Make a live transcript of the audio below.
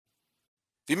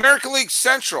The American League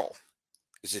Central.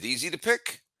 Is it easy to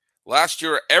pick? Last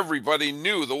year, everybody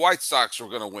knew the White Sox were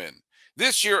going to win.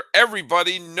 This year,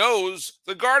 everybody knows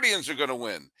the Guardians are going to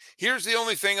win. Here's the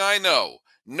only thing I know.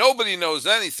 Nobody knows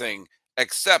anything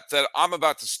except that I'm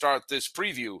about to start this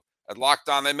preview at Locked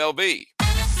On MLB.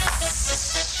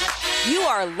 You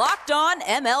are Locked On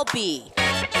MLB.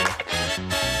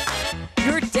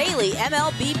 Your daily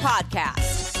MLB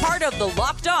podcast. Part of the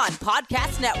Locked On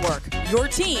Podcast Network. Your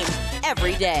team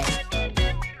every day.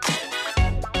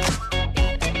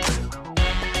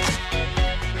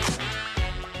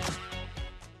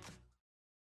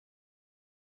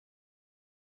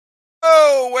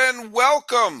 Hello and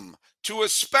welcome to a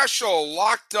special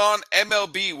Locked On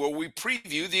MLB where we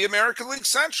preview the American League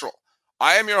Central.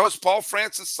 I am your host, Paul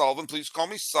Francis Sullivan. Please call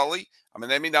me Sully. I'm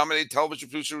an Emmy-nominated television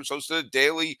producer who's hosted a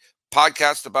daily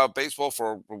podcast about baseball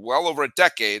for well over a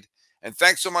decade. And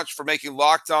thanks so much for making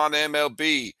Locked On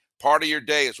MLB part of your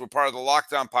day as we're part of the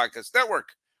Locked On Podcast Network,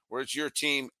 where it's your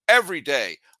team every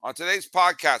day. On today's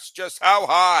podcast, just how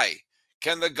high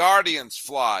can the Guardians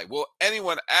fly? Will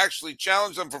anyone actually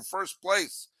challenge them for first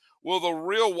place? Will the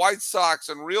real White Sox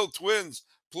and real Twins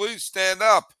please stand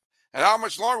up? And how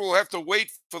much longer will we have to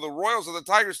wait for the Royals and the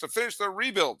Tigers to finish their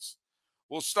rebuilds?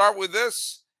 We'll start with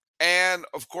this. And,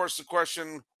 of course, the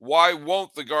question, why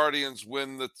won't the Guardians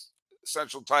win the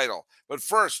Central title? But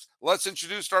first, let's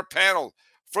introduce our panel.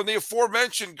 From the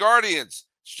aforementioned Guardians,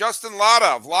 it's Justin Latta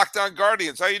of Locked On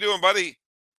Guardians. How you doing, buddy?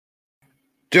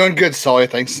 Doing good, Sully.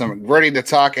 Thanks. I'm ready to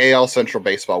talk AL Central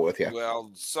baseball with you.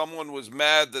 Well, someone was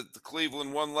mad that the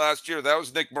Cleveland won last year. That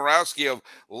was Nick Borowski of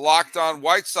Locked On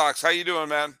White Sox. How you doing,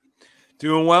 man?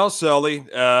 Doing well, Sully.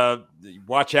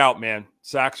 Watch out, man.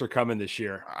 Sox are coming this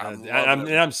year.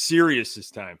 I'm serious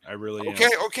this time. I really am.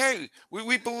 Okay.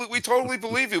 We totally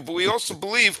believe you, but we also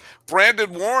believe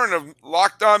Brandon Warren of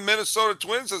Locked On Minnesota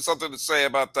Twins has something to say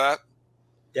about that.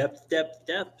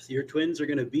 Depth. Your Twins are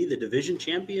going to be the division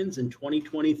champions in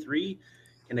 2023.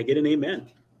 Can I get an amen?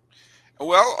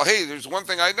 Well, hey, there's one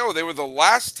thing I know. They were the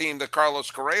last team that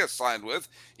Carlos Correa signed with.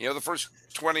 You know, the first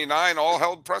 29 all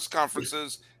held press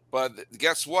conferences. But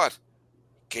guess what?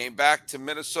 Came back to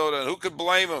Minnesota, and who could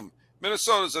blame him?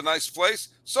 Minnesota's a nice place.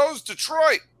 So's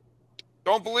Detroit.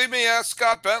 Don't believe me? Ask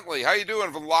Scott Bentley. How you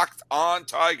doing from Locked On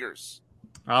Tigers?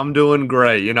 I'm doing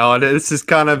great. You know, this is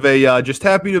kind of a just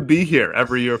happy to be here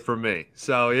every year for me.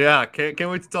 So, yeah, can't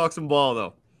wait to talk some ball,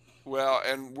 though. Well,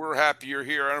 and we're happy you're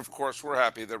here. And, of course, we're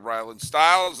happy that Rylan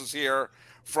Stiles is here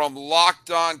from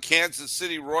Locked On Kansas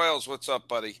City Royals. What's up,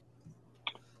 buddy?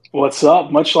 What's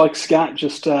up? Much like Scott,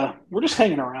 we're just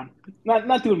hanging around,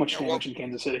 not doing much damage in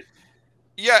Kansas City.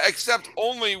 Yeah, except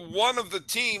only one of the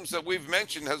teams that we've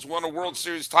mentioned has won a World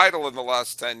Series title in the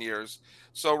last 10 years.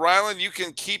 So, Rylan, you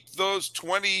can keep those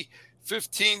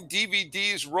 2015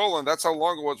 DVDs rolling. That's how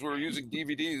long it was we were using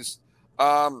DVDs.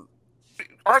 Are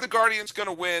the Guardians going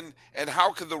to win, and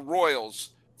how could the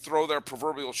Royals throw their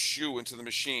proverbial shoe into the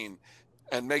machine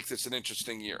and make this an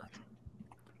interesting year?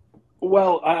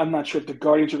 Well, I'm not sure if the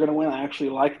Guardians are going to win. I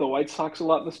actually like the White Sox a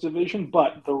lot in this division,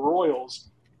 but the Royals,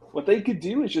 what they could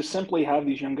do is just simply have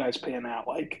these young guys pan out.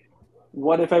 Like,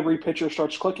 what if every pitcher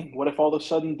starts clicking? What if all of a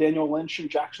sudden Daniel Lynch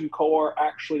and Jackson Kowar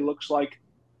actually looks like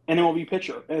an MLB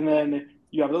pitcher? And then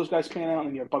you have those guys pan out,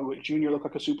 and you have Bobby Witt Jr. look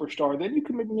like a superstar. Then you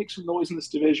can maybe make some noise in this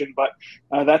division. But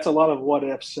that's a lot of what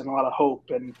ifs and a lot of hope,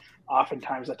 and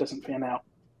oftentimes that doesn't pan out.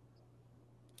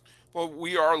 Well,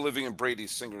 we are living in Brady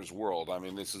Singer's world. I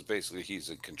mean, this is basically he's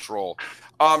in control.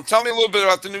 Tell me a little bit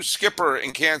about the new skipper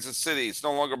in Kansas City. It's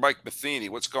no longer Mike Matheny.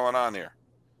 What's going on here?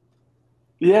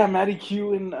 Yeah, Matty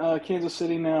Q in Kansas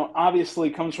City now obviously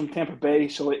comes from Tampa Bay,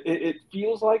 so it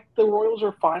feels like the Royals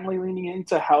are finally leaning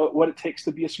into what it takes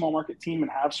to be a small market team and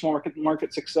have small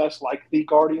market success like the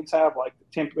Guardians have, like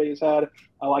Tampa Bay has had,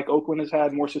 like Oakland has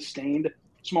had, more sustained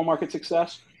small market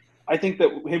success. I think that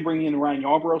him bringing in Ryan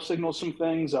Yarbrough signals some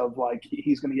things of like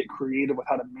he's going to get creative with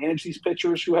how to manage these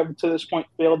pitchers who have to this point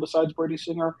failed besides Brady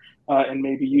Singer, and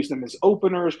maybe use them as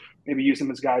openers, maybe use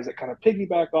them as guys that kind of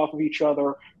piggyback off of each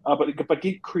other, but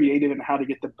get creative in how to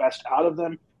get the best out of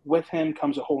them. With him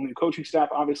comes a whole new coaching staff,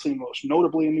 obviously most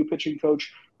notably a new pitching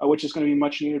coach, which is going to be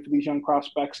much needed for these young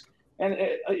prospects. And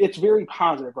it's very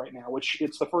positive right now, which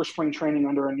it's the first spring training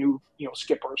under a new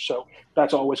skipper, so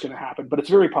that's always going to happen. But it's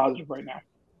very positive right now.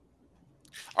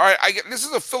 All right, this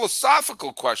is a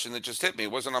philosophical question that just hit me.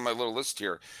 It wasn't on my little list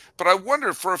here. But I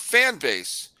wonder, for a fan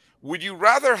base, would you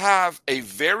rather have a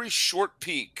very short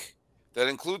peak that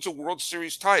includes a World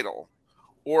Series title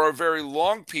or a very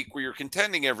long peak where you're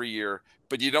contending every year,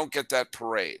 but you don't get that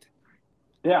parade?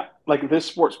 Yeah, like this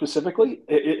sport specifically,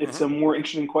 it's a more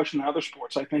interesting question than other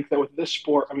sports. I think that with this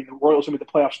sport, I mean, the Royals have made the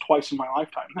playoffs twice in my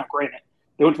lifetime. Now, granted,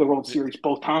 they went to the World Series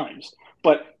both times,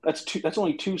 but that's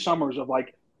only 2 summers of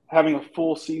like having a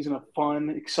full season of fun,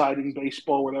 exciting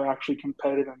baseball where they're actually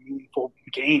competitive and meaningful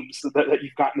games that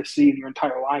you've gotten to see in your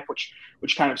entire life,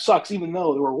 which kind of sucks, even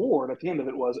though the reward at the end of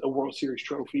it was a World Series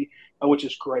trophy, which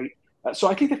is great. So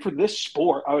I think that for this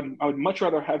sport, I would much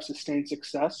rather have sustained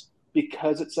success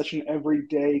because it's such an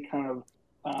everyday kind of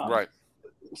Right.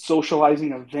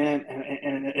 socializing event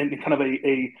and kind of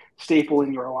a staple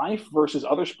in your life versus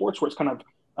other sports where it's kind of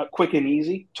quick and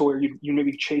easy to where you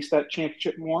maybe chase that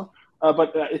championship more.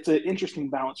 But it's an interesting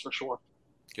balance for sure.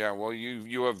 Yeah, well,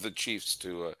 you have the Chiefs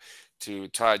to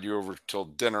tide you over till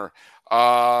dinner.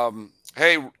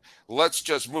 Hey, let's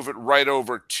just move it right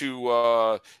over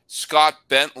to Scott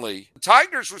Bentley. The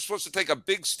Tigers were supposed to take a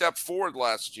big step forward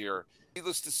last year.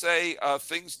 Needless to say,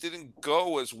 things didn't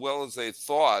go as well as they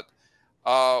thought.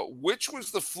 Which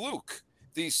was the fluke?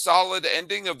 The solid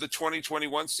ending of the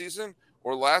 2021 season,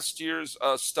 or last year's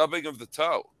stubbing of the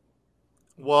toe?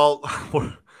 Well,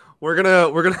 we're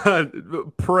gonna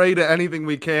pray to anything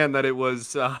we can that it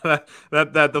was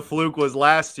that the fluke was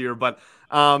last year. But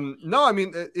no, I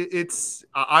mean it's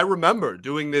I remember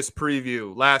doing this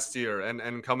preview last year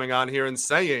and coming on here and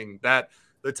saying that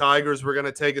the Tigers were going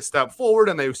to take a step forward,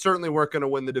 and they certainly weren't going to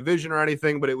win the division or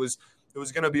anything, but it was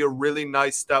going to be a really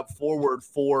nice step forward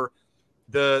for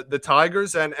the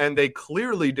Tigers, and they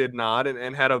clearly did not,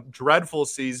 and had a dreadful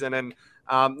season. And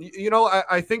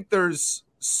I think there's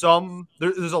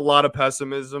a lot of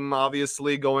pessimism,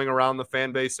 obviously, going around the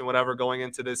fan base and whatever going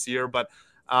into this year, but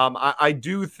I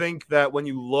do think that when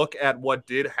you look at what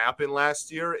did happen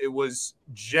last year, it was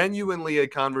genuinely a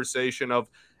conversation of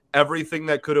everything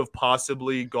that could have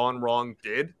possibly gone wrong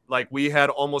did. Like, we had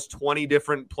almost 20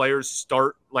 different players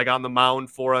start like on the mound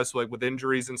for us, like with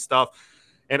injuries and stuff.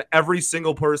 And every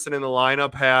single person in the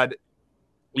lineup had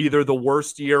either the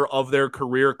worst year of their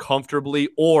career comfortably,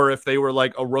 or if they were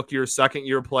like a rookie or second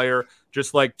year player,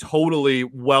 just like totally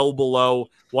well below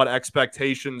what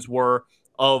expectations were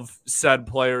of said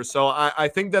players. So I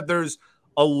think that there's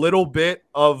a little bit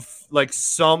of like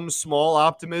some small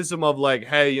optimism of like,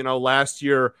 hey, last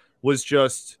year was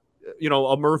just,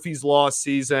 a Murphy's Law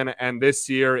season. And this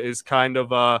year is kind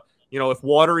of if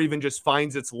water even just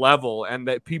finds its level and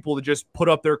that people just put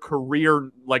up their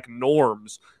career like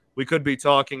norms, we could be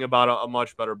talking about a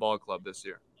much better ball club this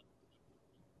year.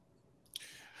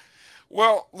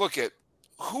 Well, look at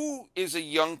who is a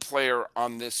young player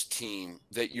on this team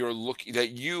that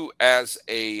you as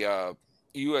a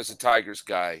Tigers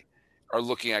guy are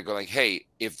looking at going, hey,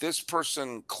 if this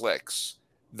person clicks,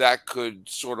 that could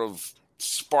sort of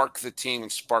spark the team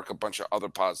and spark a bunch of other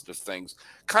positive things.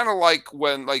 Kind of like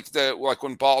when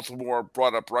when Baltimore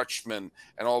brought up Rutschman,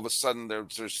 and all of a sudden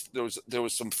there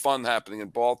was some fun happening in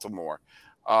Baltimore.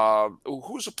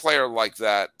 Who's a player like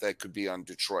that could be on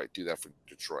Detroit? Do that for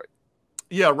Detroit.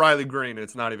 Yeah, Riley Green.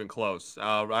 It's not even close.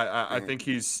 I think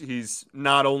he's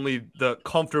not only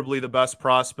comfortably the best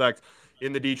prospect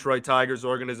in the Detroit Tigers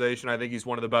organization. I think he's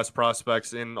one of the best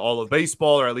prospects in all of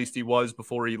baseball, or at least he was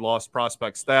before he lost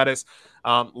prospect status.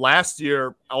 Last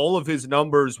year, all of his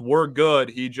numbers were good.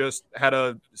 He just had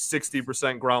a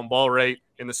 60% ground ball rate.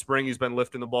 In the spring, he's been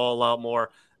lifting the ball a lot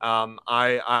more.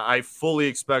 I fully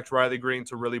expect Riley Green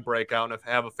to really break out and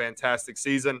have a fantastic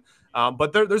season.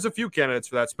 But there's a few candidates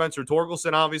for that. Spencer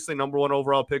Torkelson, obviously, number 1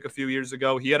 overall pick a few years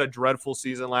ago. He had a dreadful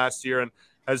season last year and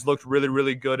has looked really,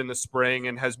 really good in the spring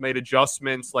and has made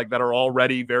adjustments like that are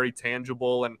already very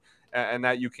tangible and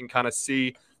that you can kind of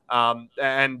see.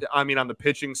 And I mean, on the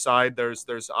pitching side,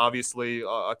 there's obviously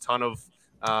a ton of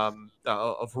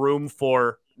room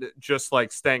for just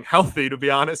like staying healthy, to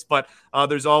be honest. But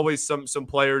there's always some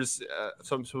players,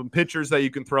 some pitchers that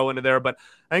you can throw into there. But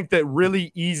I think that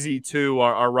really easy too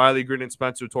are Riley Green and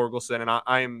Spencer Torkelson.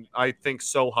 And I think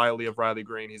so highly of Riley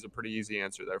Green. He's a pretty easy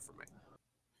answer there for me.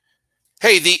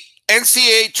 Hey, the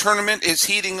NCAA tournament is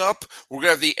heating up. We're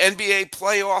going to have the NBA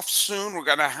playoffs soon. We're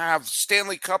going to have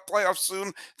Stanley Cup playoffs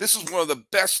soon. This is one of the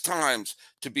best times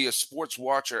to be a sports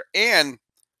watcher and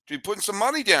to be putting some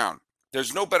money down.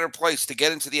 There's no better place to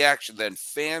get into the action than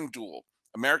FanDuel,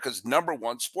 America's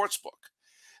 #1 sportsbook.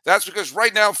 That's because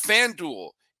right now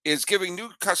FanDuel is giving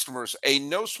new customers a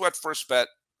no-sweat first bet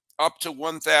up to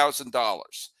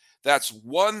 $1,000. That's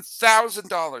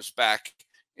 $1,000 back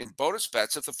in bonus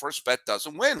bets if the first bet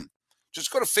doesn't win.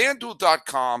 Just go to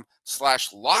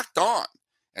FanDuel.com/lockedon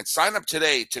and sign up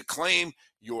today to claim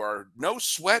your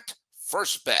no-sweat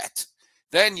first bet.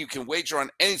 Then you can wager on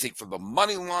anything from the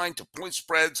money line to point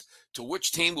spreads to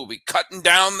which team will be cutting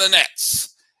down the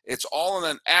nets. It's all in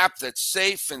an app that's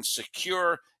safe and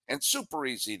secure and super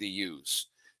easy to use.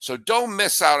 So don't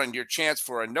miss out on your chance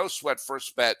for a no-sweat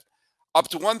first bet up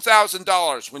to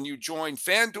 $1,000 when you join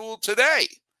FanDuel today.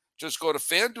 Just go to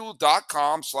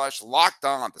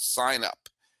FanDuel.com/lockedon to sign up.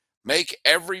 Make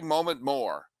every moment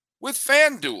more with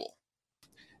FanDuel.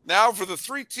 Now for the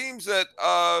three teams that,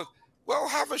 have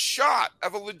a shot,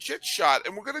 have a legit shot.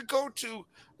 And we're going to go to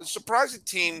the surprising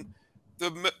team,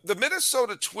 the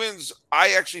Minnesota Twins.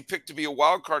 I actually picked to be a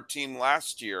wild card team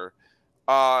last year.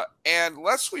 And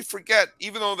lest we forget,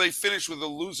 even though they finished with a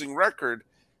losing record,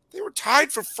 they were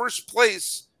tied for first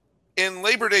place in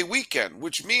Labor Day weekend,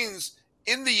 which means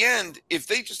in the end, if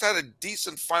they just had a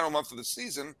decent final month of the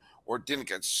season or didn't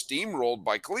get steamrolled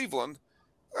by Cleveland,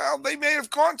 well, they may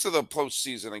have gone to the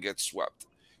postseason and get swept.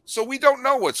 So we don't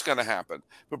know what's going to happen.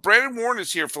 But Brandon Warren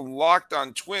is here from Locked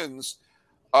On Twins.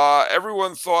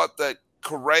 Everyone thought that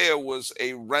Correa was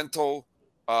a rental,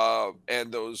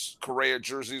 and those Correa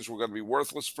jerseys were going to be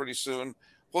worthless pretty soon.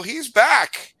 Well, he's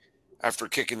back after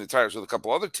kicking the tires with a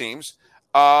couple other teams.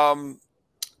 Tell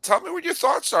me what your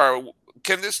thoughts are.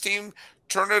 Can this team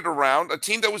turn it around? A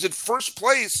team that was in first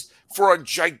place for a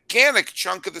gigantic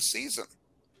chunk of the season.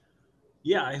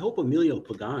 Yeah, I hope Emilio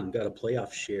Pagan got a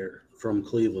playoff share from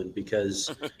Cleveland,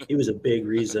 because he was a big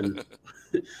reason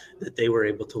that they were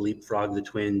able to leapfrog the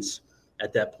Twins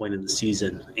at that point in the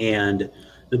season. And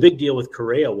the big deal with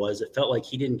Correa was it felt like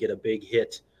he didn't get a big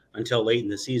hit until late in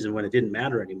the season when it didn't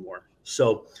matter anymore.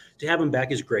 So to have him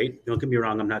back is great. Don't get me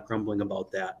wrong, I'm not grumbling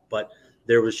about that. But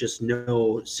there was just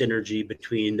no synergy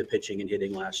between the pitching and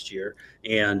hitting last year.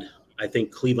 And I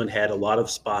think Cleveland had a lot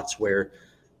of spots where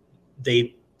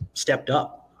they stepped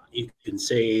up. You can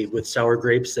say with sour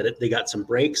grapes that they got some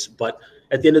breaks, but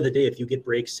at the end of the day, if you get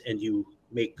breaks and you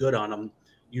make good on them,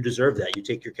 you deserve that. You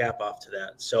take your cap off to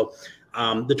that. So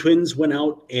the Twins went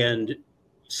out and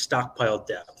stockpiled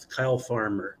depth. Kyle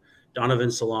Farmer, Donovan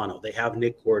Solano. They have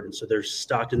Nick Gordon, so they're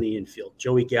stocked in the infield.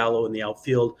 Joey Gallo in the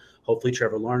outfield. Hopefully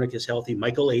Trevor Larnach is healthy.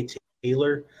 Michael A.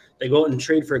 Taylor. They go out and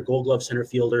trade for a Gold Glove center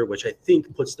fielder, which I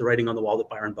think puts the writing on the wall that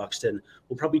Byron Buxton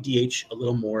will probably DH a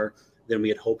little more than we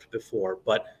had hoped before.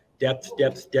 But depth.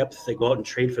 They go out and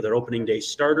trade for their opening day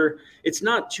starter. It's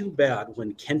not too bad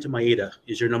when Kenta Maeda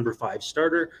is your number 5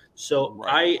 starter. So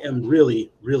right. I am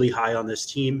really, really high on this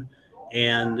team,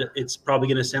 and it's probably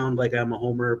going to sound like I'm a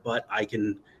homer, but I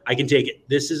can take it.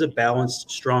 This is a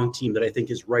balanced, strong team that I think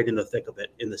is right in the thick of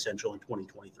it in the Central in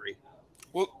 2023.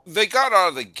 Well, they got out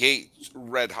of the gate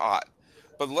red hot,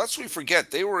 but lest we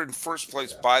forget, they were in first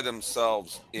place by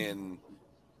themselves in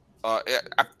a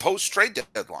post-trade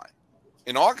deadline.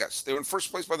 In August, they were in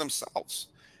first place by themselves.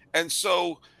 And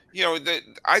so,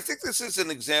 I think this is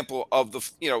an example of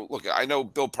look, I know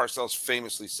Bill Parcells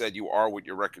famously said you are what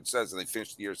your record says, and they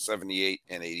finished the year 78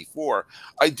 and 84.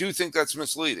 I do think that's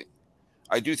misleading.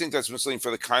 I do think that's misleading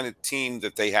for the kind of team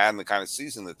that they had and the kind of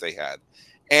season that they had.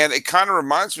 And it kind of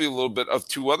reminds me a little bit of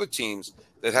two other teams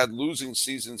that had losing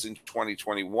seasons in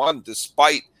 2021,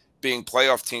 despite being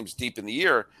playoff teams deep in the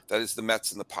year. That is the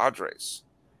Mets and the Padres.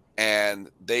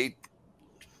 And they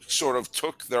sort of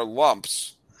took their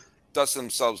lumps, dusted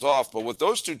themselves off. But what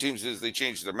those two teams did is they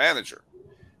changed their manager.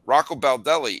 Rocco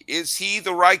Baldelli, is he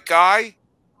the right guy?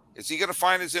 Is he going to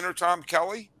find his inner Tom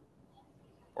Kelly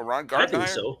or Ron Gardner? I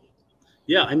think so.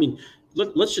 Yeah, I mean,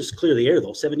 let's just clear the air,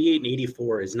 though. 78 and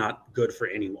 84 is not good for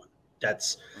anyone.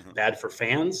 That's bad for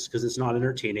fans because it's not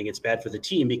entertaining. It's bad for the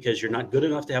team because you're not good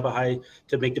enough to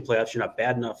make the playoffs. You're not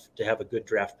bad enough to have a good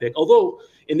draft pick. Although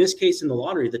in this case, in the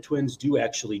lottery, the Twins do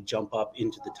actually jump up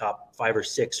into the top 5 or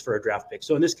 6 for a draft pick.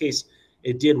 So in this case,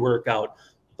 it did work out.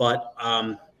 But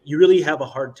you really have a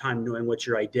hard time knowing what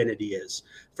your identity is.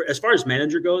 As far as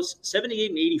manager goes, 78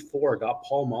 and 84 got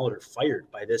Paul Molitor fired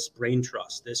by this brain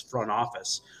trust, this front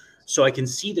office. So I can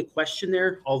see the question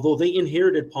there, although they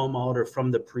inherited Paul Molitor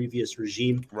from the previous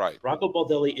regime. Right. Rocco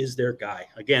Baldelli is their guy.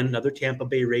 Again, another Tampa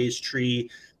Bay Rays tree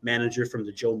manager from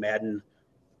the Joe Madden,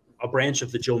 a branch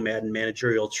of the Joe Madden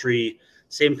managerial tree.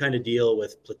 Same kind of deal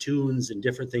with platoons and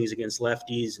different things against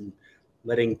lefties and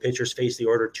letting pitchers face the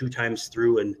order 2 times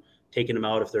through and taking them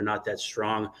out if they're not that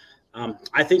strong.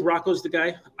 I think Rocco's the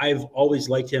guy. I've always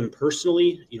liked him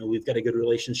personally. We've got a good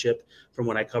relationship from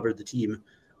when I covered the team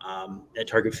at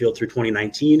Target Field through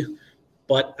 2019.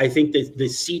 But I think that the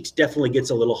seat definitely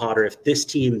gets a little hotter if this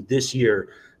team this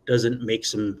year doesn't make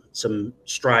some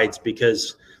strides,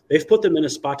 because they've put them in a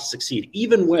spot to succeed,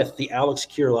 even with the Alex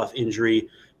Kirilloff injury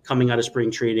coming out of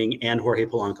spring training and Jorge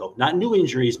Polanco. Not new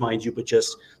injuries, mind you, but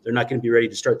just they're not going to be ready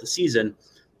to start the season.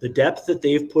 The depth that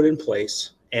they've put in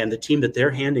place and the team that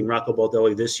they're handing Rocco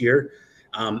Baldelli this year,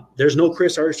 There's no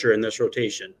Chris Archer in this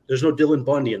rotation. There's no Dylan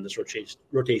Bundy in this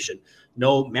rotation.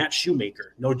 No Matt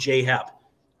Shoemaker. No Jay Happ.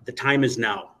 The time is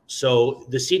now. So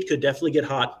the seat could definitely get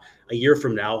hot a year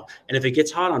from now. And if it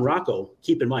gets hot on Rocco,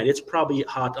 keep in mind, it's probably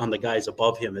hot on the guys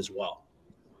above him as well.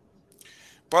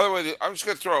 By the way, I'm just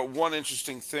going to throw out one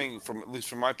interesting thing at least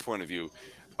from my point of view.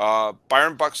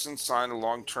 Byron Buxton signed a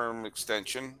long-term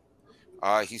extension.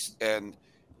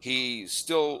 He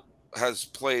still has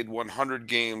played 100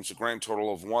 games, a grand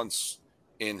total of once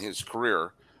in his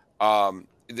career.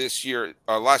 Last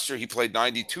year he played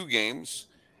 92 games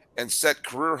and set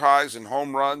career highs in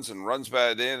home runs and runs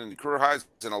batted in, and career highs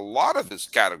in a lot of his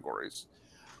categories.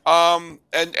 And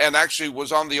actually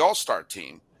was on the All-Star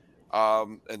team.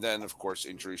 And then, of course,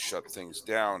 injuries shut things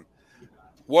down.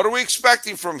 What are we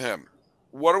expecting from him?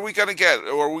 What are we going to get?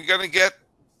 Are we going to get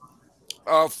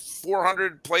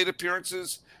 400 plate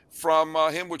appearances from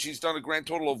him, which he's done a grand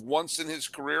total of once in his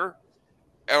career?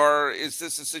 Or is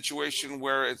this a situation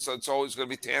where it's always going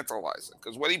to be tantalizing?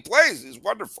 Because when he plays, he's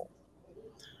wonderful.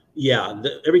 Yeah,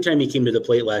 every time he came to the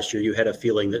plate last year, you had a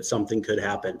feeling that something could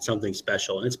happen, something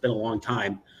special. And it's been a long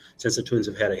time since the Twins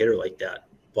have had a hitter like that.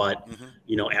 But,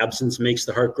 absence makes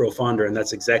the heart grow fonder, and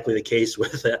that's exactly the case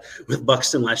with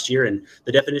Buxton last year. And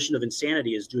the definition of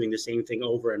insanity is doing the same thing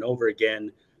over and over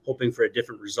again, hoping for a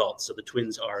different result. So the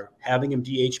Twins are having him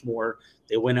DH more.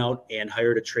 They went out and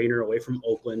hired a trainer away from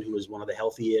Oakland, who was one of the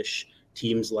healthy-ish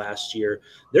teams last year.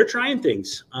 They're trying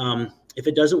things. If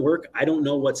it doesn't work, I don't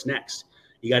know what's next.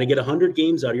 You got to get 100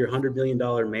 games out of your $100 million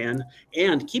man.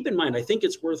 And keep in mind, I think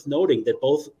it's worth noting that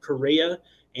both Correa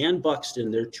and Buxton,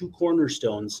 their two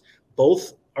cornerstones,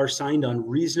 both are signed on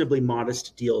reasonably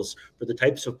modest deals for the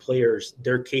types of players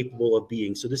they're capable of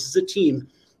being. So this is a team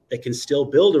that can still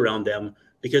build around them,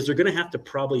 because they're going to have to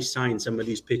probably sign some of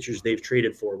these pitchers they've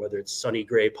traded for, whether it's Sonny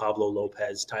Gray, Pablo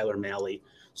Lopez, Tyler Mahle.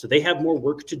 So they have more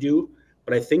work to do,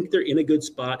 but I think they're in a good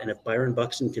spot. And if Byron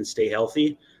Buxton can stay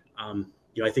healthy,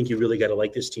 I think you really got to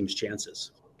like this team's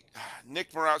chances.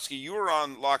 Nick Morawski, you were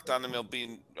on Locked On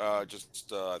MLB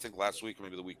I think last week or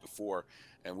maybe the week before,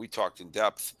 and we talked in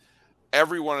depth.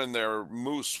 Everyone in their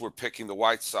moose were picking the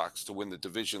White Sox to win the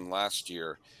division last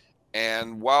year.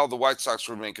 And while the White Sox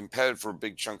remained competitive for a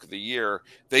big chunk of the year,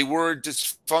 they were a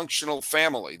dysfunctional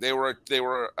family. They were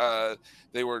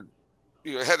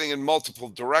heading in multiple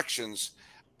directions.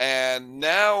 And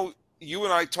now you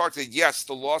and I talked that, yes,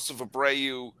 the loss of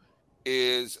Abreu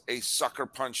is a sucker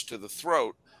punch to the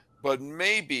throat, but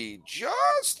maybe,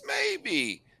 just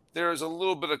maybe, there's a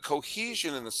little bit of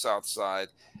cohesion in the South Side,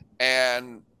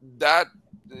 and that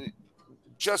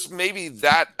just maybe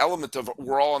that element of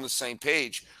we're all on the same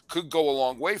page could go a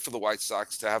long way for the White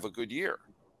Sox to have a good year.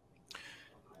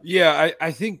 Yeah,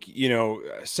 I think,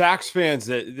 Sox fans,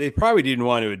 that they probably didn't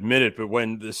want to admit it, but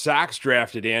when the Sox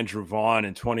drafted Andrew Vaughn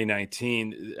in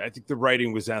 2019, I think the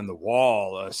writing was on the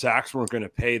wall. Sox weren't going to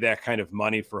pay that kind of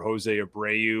money for Jose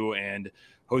Abreu, and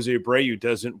Jose Abreu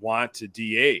doesn't want to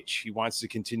DH. He wants to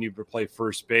continue to play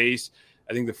first base.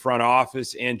 I think the front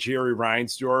office and Jerry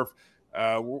Reinsdorf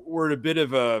were at a bit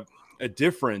of a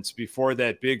difference before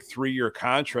that big 3-year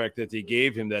contract that they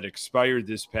gave him that expired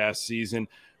this past season.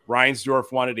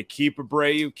 Reinsdorf wanted to keep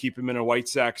Abreu, keep him in a White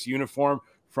Sox uniform.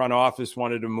 Front office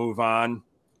wanted to move on,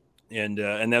 and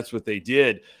that's what they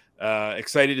did.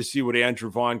 Excited to see what Andrew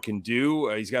Vaughn can do.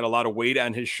 He's got a lot of weight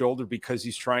on his shoulder because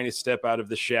he's trying to step out of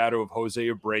the shadow of Jose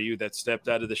Abreu, that stepped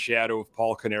out of the shadow of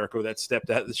Paul Konerko, that stepped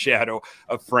out of the shadow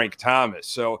of Frank Thomas.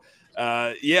 So,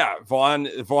 Vaughn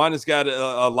has got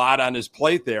a lot on his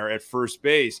plate there at first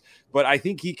base, but I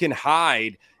think he can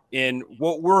hide in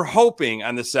what we're hoping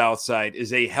on the South Side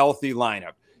is a healthy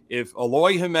lineup. If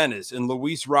Eloy Jimenez and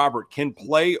Luis Robert can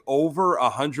play over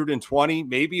 120,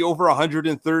 maybe over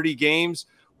 130 games,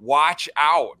 watch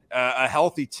out. A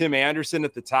healthy Tim Anderson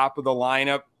at the top of the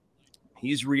lineup.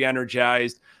 He's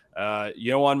re-energized.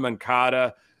 Yohan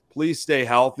Moncada, please stay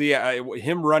healthy.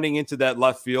 Him running into that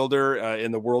left fielder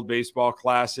in the World Baseball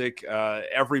Classic,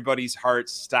 everybody's heart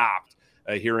stopped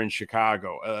here in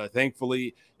Chicago.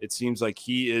 Thankfully, it seems like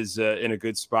he is in a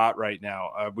good spot right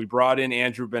now. We brought in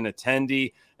Andrew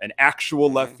Benintendi, an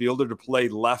actual left fielder, to play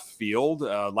left field.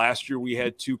 Last year, we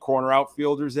had 2 corner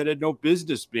outfielders that had no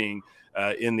business being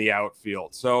in the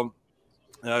outfield. So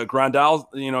Grandal,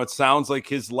 it sounds like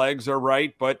his legs are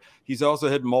right, but he's also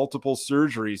had multiple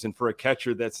surgeries. And for a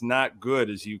catcher, that's not good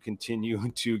as you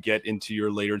continue to get into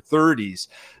your later 30s.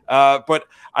 But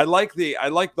I like the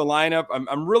lineup.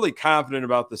 I'm really confident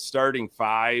about the starting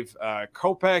 5.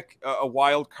 Kopech, a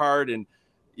wild card, and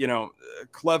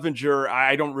Clevenger,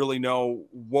 I don't really know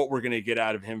what we're going to get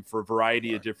out of him for a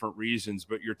variety of different reasons.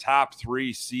 But your top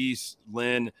 3, Cease,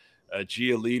 Lynn,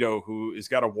 Giolito, who has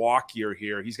got a walk year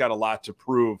here. He's got a lot to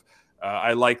prove.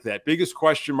 I like that. Biggest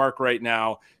question mark right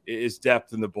now is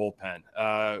depth in the bullpen.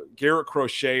 Garrett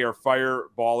Crochet, our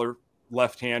fireballer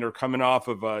left-hander, coming off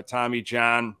of Tommy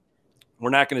John. We're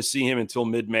not going to see him until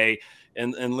mid-May.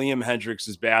 And Liam Hendricks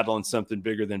is battling something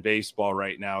bigger than baseball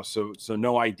right now. So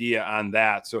no idea on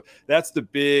that. So that's the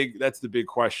big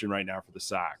question right now for the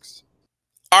Sox.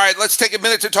 All right, let's take a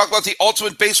minute to talk about the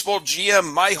Ultimate Baseball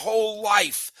GM. My whole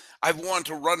life, I've wanted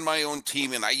to run my own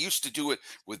team, and I used to do it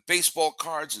with baseball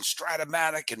cards and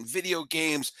Stratomatic and video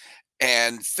games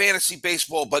and fantasy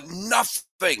baseball, but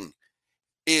nothing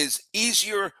is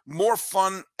easier, more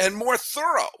fun, and more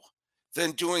thorough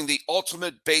than doing the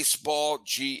Ultimate Baseball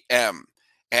GM.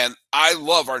 And I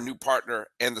love our new partner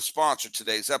and the sponsor of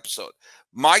today's episode.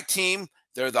 My team,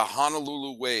 they're the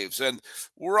Honolulu Waves, and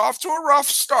we're off to a rough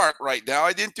start right now.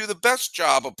 I didn't do the best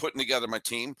job of putting together my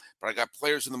team, but I got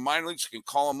players in the minor leagues who can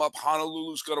call them up.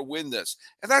 Honolulu's going to win this.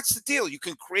 And that's the deal. You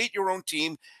can create your own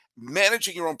team,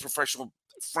 managing your own professional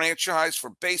franchise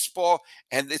for baseball,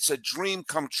 and it's a dream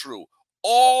come true.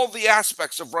 All the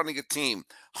aspects of running a team,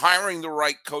 hiring the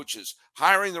right coaches,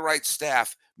 hiring the right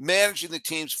staff, managing the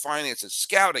team's finances,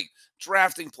 scouting,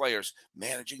 drafting players,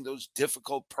 managing those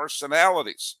difficult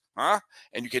personalities,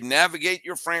 and you can navigate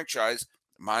your franchise,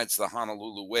 mine's the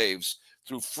Honolulu Waves,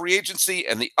 through free agency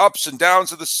and the ups and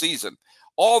downs of the season.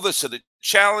 All this in a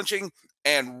challenging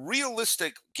and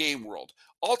realistic game world.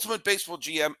 Ultimate Baseball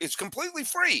GM is completely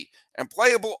free and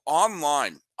playable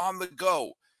online, on the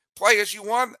go. Play as you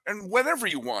want and whenever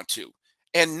you want to.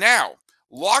 And now,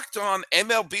 Locked On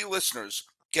MLB listeners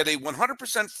get a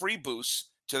 100% free boost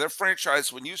to their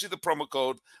franchise when using the promo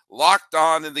code Locked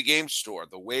On in the game store.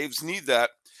 The Waves need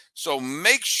that. So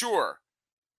make sure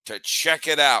to check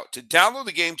it out. To download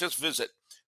the game, just visit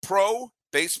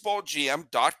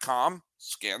probaseballgm.com,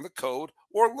 scan the code,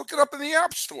 or look it up in the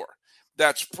App Store.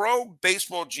 That's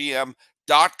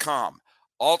probaseballgm.com.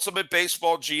 Ultimate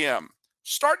Baseball GM.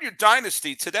 Start your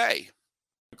dynasty today.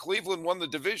 Cleveland won the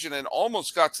division and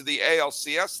almost got to the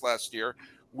ALCS last year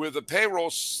with a payroll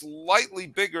slightly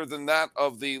bigger than that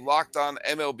of the Locked On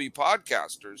MLB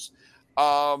podcasters.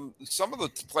 Some of the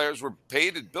players were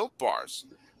paid at Built Bars.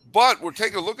 But we're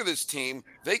taking a look at this team.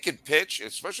 They could pitch,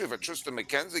 especially if a Tristan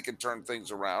McKenzie can turn things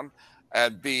around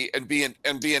and be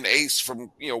an ace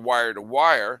from wire to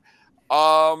wire.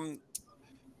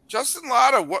 Justin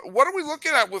Latta, what are we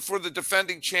looking at for the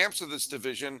defending champs of this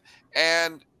division?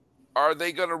 And are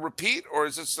they going to repeat, or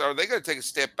are they going to take a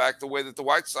step back the way that the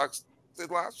White Sox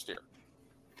did last year?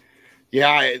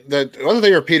 Yeah, whether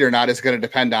they repeat or not is going to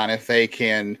depend on if they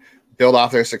can build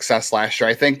off their success last year.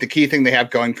 I think the key thing they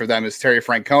have going for them is Terry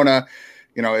Francona,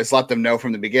 has let them know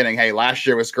from the beginning, hey, last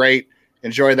year was great.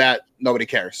 Enjoy that. Nobody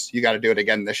cares. You got to do it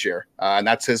again this year. And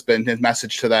that's been his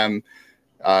message to them.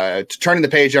 To turning the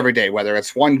page every day, whether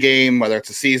it's one game, whether it's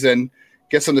a season,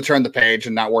 gets them to turn the page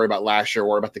and not worry about last year,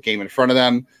 worry about the game in front of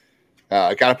them.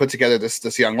 Got to put together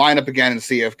this young lineup again and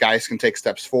see if guys can take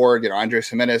steps forward. Andres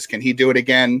Jimenez, can he do it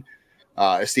again?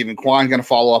 Is Stephen Kwan going to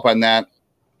follow up on that?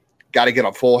 Got to get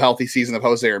a full healthy season of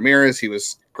Jose Ramirez. He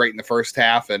was great in the first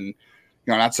half and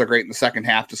not so great in the second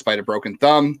half despite a broken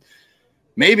thumb.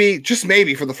 Maybe, just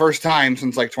maybe, for the first time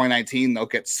since 2019, they'll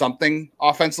get something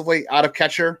offensively out of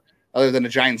catcher. Other than a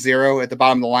giant zero at the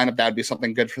bottom of the lineup, that would be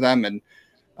something good for them. And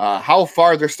how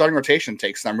far their starting rotation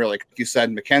takes them, really. Like you said,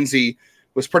 McKenzie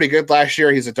was pretty good last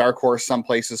year. He's a dark horse some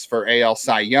places for AL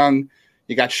Cy Young.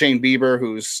 You got Shane Bieber,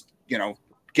 who's,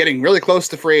 getting really close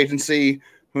to free agency.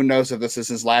 Who knows if this is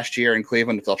his last year in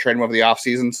Cleveland, if they'll trade him over the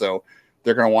offseason. So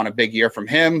they're going to want a big year from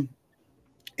him.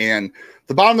 And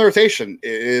the bottom of the rotation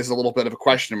is a little bit of a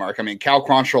question mark. I mean, Cal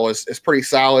Quantrill is pretty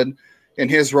solid in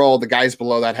his role. The guys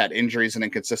below that had injuries and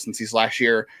inconsistencies last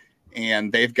year,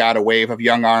 and they've got a wave of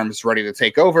young arms ready to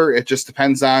take over. It just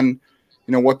depends on,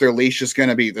 what their leash is going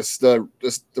to be. The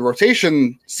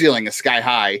rotation ceiling is sky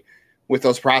high with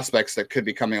those prospects that could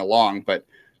be coming along, but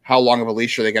how long of a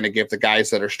leash are they going to give the guys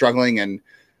that are struggling, and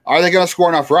are they going to score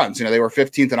enough runs? They were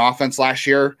 15th in offense last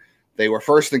year. They were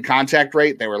first in contact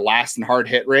rate. They were last in hard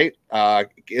hit rate.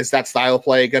 Is that style of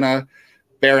play going to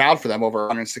bear out for them over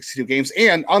 162 games?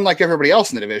 And unlike everybody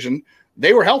else in the division,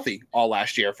 they were healthy all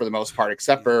last year for the most part,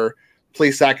 except for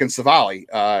Plesac and Savali.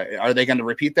 Are they going to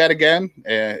repeat that again?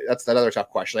 That's that other tough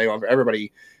question.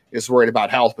 Everybody is worried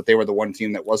about health, but they were the one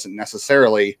team that wasn't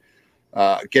necessarily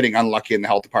getting unlucky in the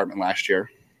health department last year.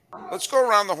 Let's go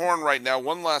around the horn right now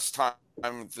one last time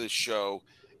of this show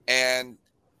and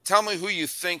tell me who you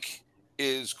think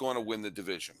is going to win the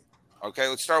division. Okay,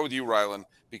 let's start with you, Rylan.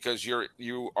 because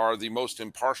you are the most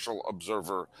impartial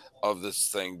observer of this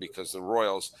thing, because the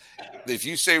Royals, if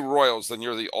you say Royals, then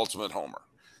you're the ultimate homer.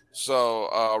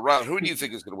 So, Ron, who do you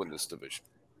think is going to win this division?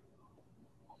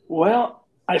 Well,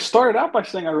 I started out by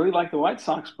saying I really like the White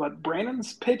Sox, but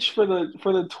Brandon's pitch for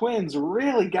the Twins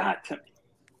really got to me,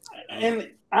 and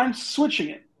I'm switching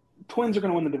it. Twins are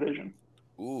going to win the division.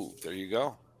 Ooh, there you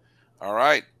go. All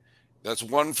right. That's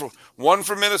one for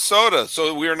Minnesota.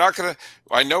 So we are not going to.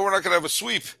 I know we're not going to have a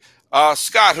sweep.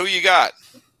 Scott, who you got?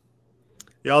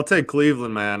 Yeah, I'll take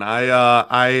Cleveland, man.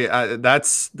 I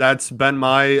that's been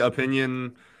my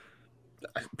opinion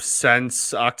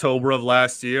since October of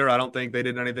last year. I don't think they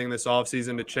did anything this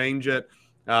offseason to change it.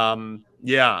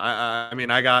 Yeah, I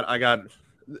mean,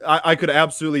 I could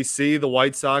absolutely see the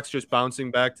White Sox just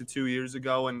bouncing back to 2 years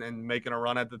ago and making a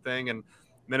run at the thing. And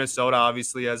Minnesota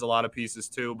obviously has a lot of pieces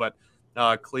too, but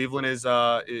Cleveland is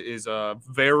a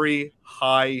very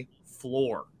high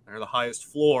floor. They're the highest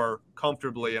floor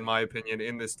comfortably, in my opinion,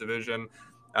 in this division.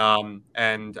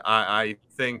 And I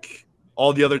think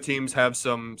all the other teams have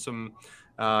some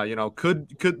could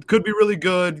be really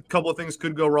good. A couple of things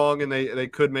could go wrong, and they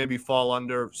could maybe fall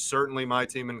under. Certainly, my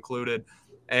team included.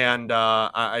 And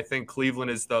I think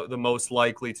Cleveland is the most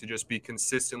likely to just be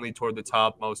consistently toward the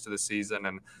top most of the season,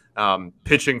 and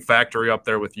pitching factory up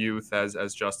there with youth,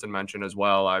 as Justin mentioned as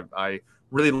well. I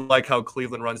really like how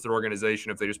Cleveland runs their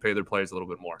organization if they just pay their players a little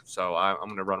bit more. So I'm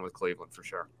going to run with Cleveland for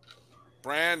sure.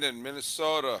 Brandon,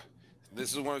 Minnesota.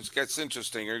 This is when it gets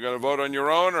interesting. Are you going to vote on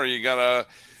your own, or are you going to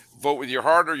vote with your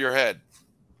heart or your head?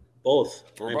 Both.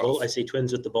 Both. I say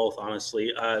Twins with the both,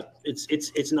 honestly.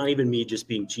 It's not even me just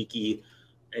being cheeky,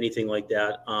 anything like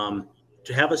that.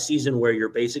 To have a season where you're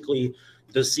basically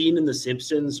the scene in The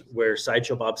Simpsons where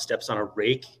Sideshow Bob steps on a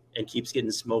rake and keeps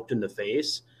getting smoked in the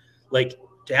face, like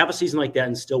to have a season like that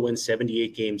and still win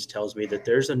 78 games tells me that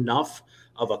there's enough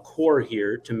of a core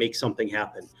here to make something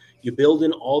happen. You build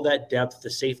in all that depth, the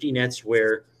safety nets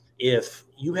where if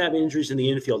you have injuries in the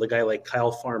infield, a guy like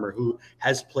Kyle Farmer, who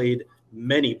has played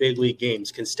many big league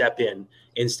games, can step in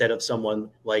instead of someone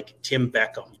like Tim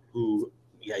Beckham, who,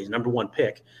 he's number one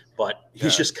pick, but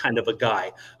he's just kind of a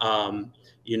guy.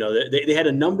 They had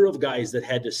a number of guys that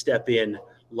had to step in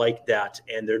like that,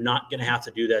 and they're not going to have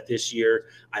to do that this year.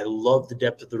 I love the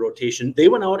depth of the rotation. They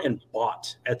went out and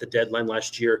bought at the deadline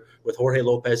last year with Jorge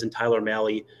Lopez and Tyler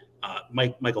Mahle,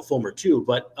 Michael Fulmer too,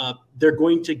 but they're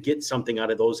going to get something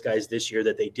out of those guys this year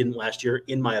that they didn't last year,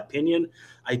 in my opinion.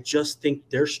 I just think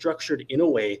they're structured in a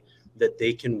way that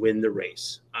they can win the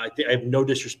race. I have no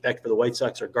disrespect for the White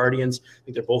Sox or Guardians. I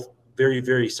think they're both very,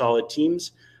 very solid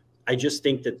teams. I just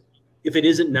think that if it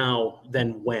isn't now,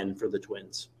 then when for the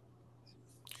Twins?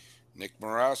 Nick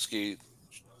Morawski,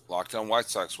 Locked On White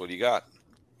Sox. What do you got?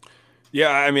 Yeah,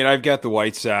 I mean, I've got the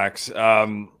White Sox,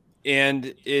 and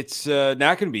it's not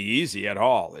going to be easy at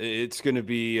all. It's going to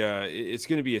be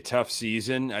a tough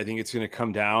season. I think it's going to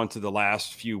come down to the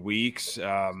last few weeks,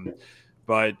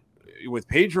 but with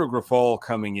Pedro Grifol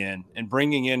coming in and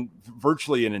bringing in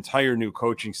virtually an entire new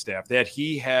coaching staff that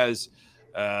he has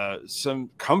some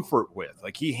comfort with,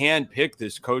 like he handpicked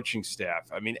this coaching staff.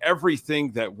 I mean,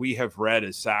 everything that we have read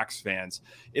as Sox fans,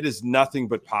 it is nothing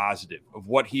but positive of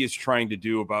what he is trying to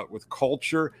do with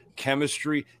culture,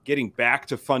 chemistry, getting back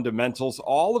to fundamentals,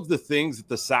 all of the things that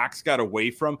the Sox got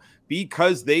away from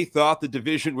because they thought the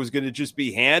division was going to just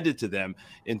be handed to them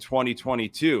in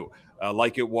 2022,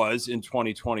 like it was in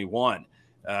 2021.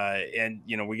 And,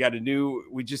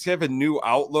 we just have a new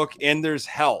outlook, and there's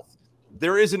health.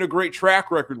 There isn't a great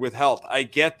track record with health. I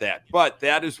get that. But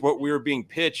that is what we were being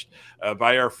pitched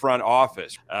by our front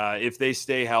office. If they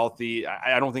stay healthy,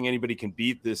 I don't think anybody can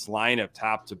beat this lineup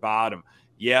top to bottom.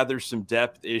 Yeah, there's some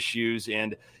depth issues.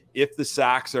 And if the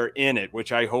Sox are in it,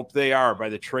 which I hope they are by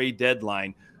the trade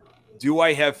deadline, do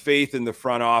I have faith in the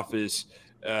front office,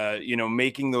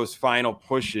 making those final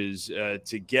pushes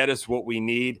to get us what we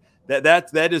need?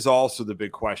 That is also the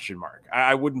big question mark.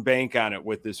 I wouldn't bank on it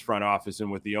with this front office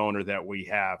and with the owner that we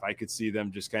have. I could see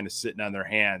them just kind of sitting on their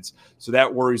hands. So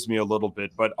that worries me a little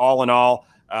bit. But all in all,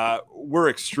 we're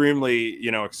extremely,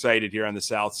 excited here on the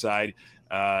South Side.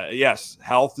 Yes,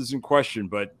 health is in question,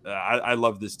 but I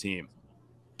love this team.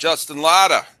 Justin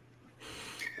Latta,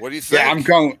 what do you think? Yeah,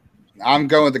 I'm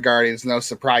going with the Guardians. No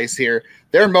surprise here.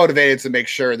 They're motivated to make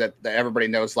sure that everybody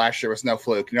knows last year was no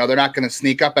fluke. They're not going to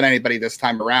sneak up on anybody this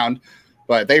time around,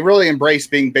 but they really embrace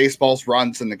being baseball's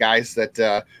runs and the guys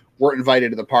that weren't invited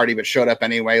to the party but showed up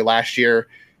anyway last year.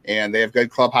 And they have good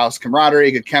clubhouse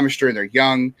camaraderie, good chemistry, and they're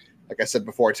young. Like I said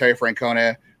before, Terry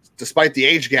Francona, despite the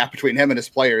age gap between him and his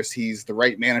players, he's the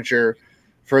right manager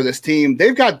for this team.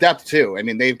 They've got depth too. I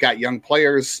mean, they've got young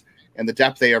players and the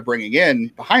depth they are bringing in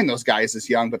behind those guys is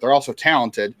young, but they're also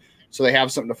talented. So they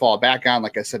have something to fall back on.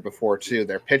 Like I said before, too,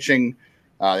 they're pitching.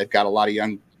 They've got a lot of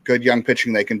good young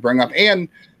pitching they can bring up. And,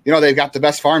 they've got the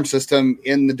best farm system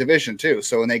in the division, too.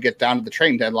 So when they get down to the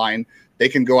trading deadline, they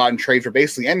can go out and trade for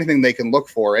basically anything they can look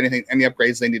for, any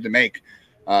upgrades they need to make,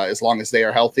 as long as they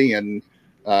are healthy and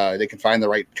they can find the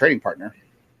right trading partner.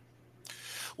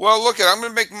 Well, look, I'm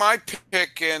going to make my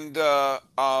pick, and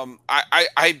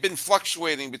I've been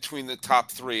fluctuating between the top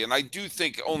three, and I do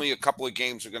think only a couple of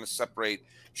games are going to separate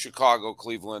Chicago,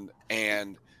 Cleveland,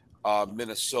 and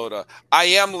Minnesota. I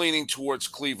am leaning towards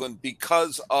Cleveland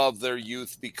because of their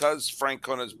youth, because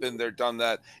Francona has been there, done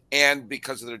that, and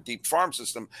because of their deep farm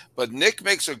system. But Nick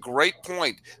makes a great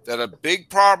point that a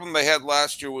big problem they had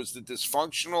last year was the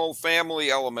dysfunctional family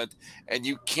element, and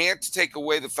you can't take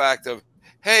away the fact of,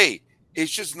 hey,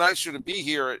 it's just nicer to be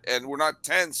here and we're not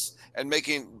tense and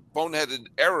making boneheaded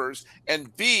errors.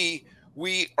 And B,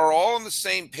 we are all on the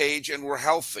same page and we're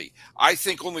healthy. I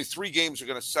think only 3 games are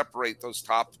going to separate those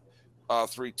top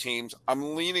 3 teams.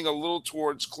 I'm leaning a little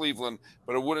towards Cleveland,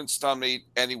 but it wouldn't stun me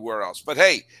anywhere else. But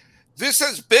hey, this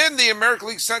has been the American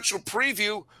League Central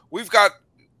preview. We've got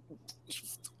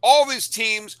all these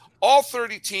teams, all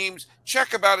 30 teams. Check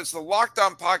them out. It's the Locked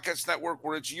On Podcast Network,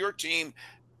 where it's your team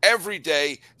every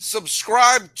day.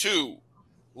 Subscribe to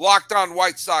Locked On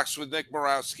White Sox with Nick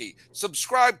Morawski.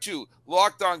 Subscribe to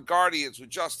Locked On Guardians with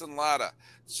Justin Latta.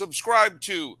 Subscribe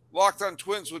to Locked On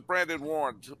Twins with Brandon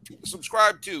Warren.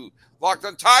 Subscribe to Locked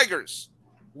On Tigers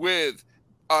with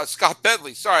Scott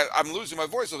Bentley. Sorry, I'm losing my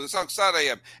voice over this. How excited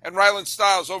I am. And Rylan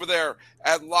Stiles over there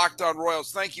at Locked On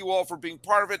Royals. Thank you all for being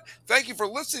part of it. Thank you for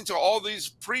listening to all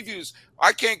these previews.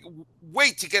 I can't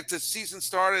wait to get this season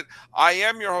started. I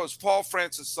am your host, Paul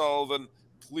Francis Sullivan.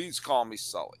 Please call me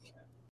Sully.